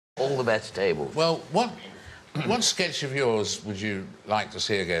the best tables. Well, what sketch of yours would you like to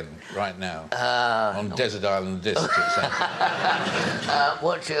see again right now? On Desert Island Discs, etc.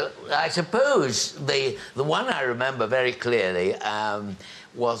 I suppose the one I remember very clearly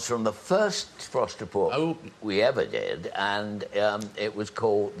was from the first Frost Report we ever did, and it was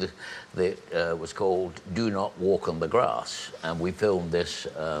called "Do Not Walk on the Grass," and we filmed this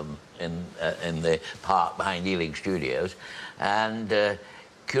in the park behind Ealing Studios, and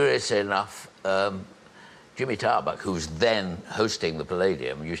curiously enough. Jimmy Tarbuck, who was then hosting the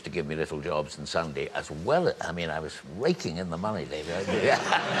Palladium, used to give me little jobs on Sunday, as well as, I mean, I was raking in the money, David.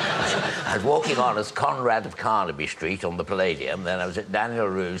 I was walking on as Conrad of Carnaby Street on the Palladium, then I was at Daniel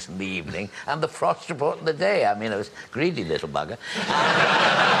Roos in the evening, and the Frost Report in the day. I mean, I was a greedy little bugger.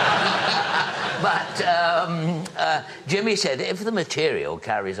 But Jimmy said, if the material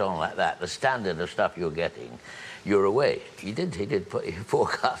carries on like that, the standard of stuff you're getting, you're away. He did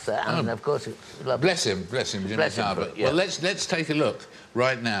forecast that, and of course, it was lovely. Bless him, Jimmy Tarbuck. Yeah. Well, let's take a look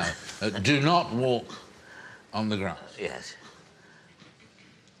right now at "Do Not Walk on the Grass." Yes.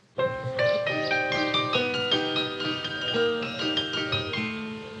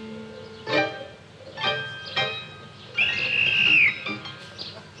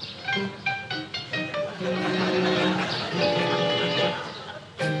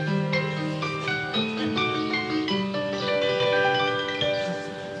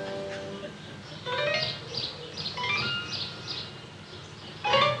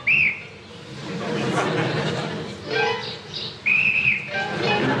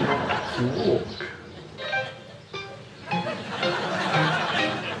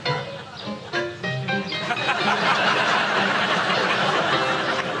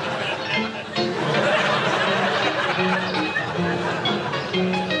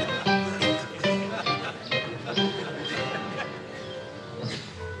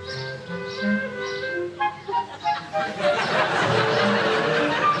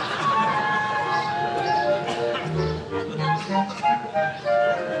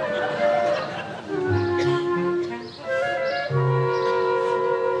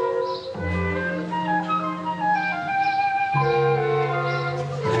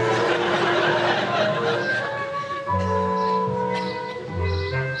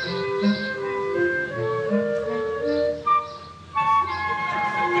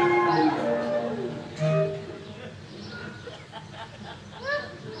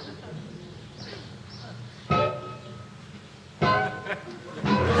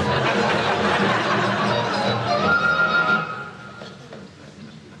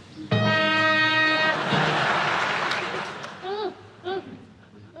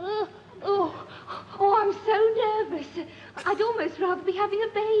 I'd almost rather be having a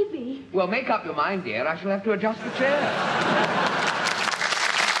baby. Well, make up your mind, dear. I shall have to adjust the chair.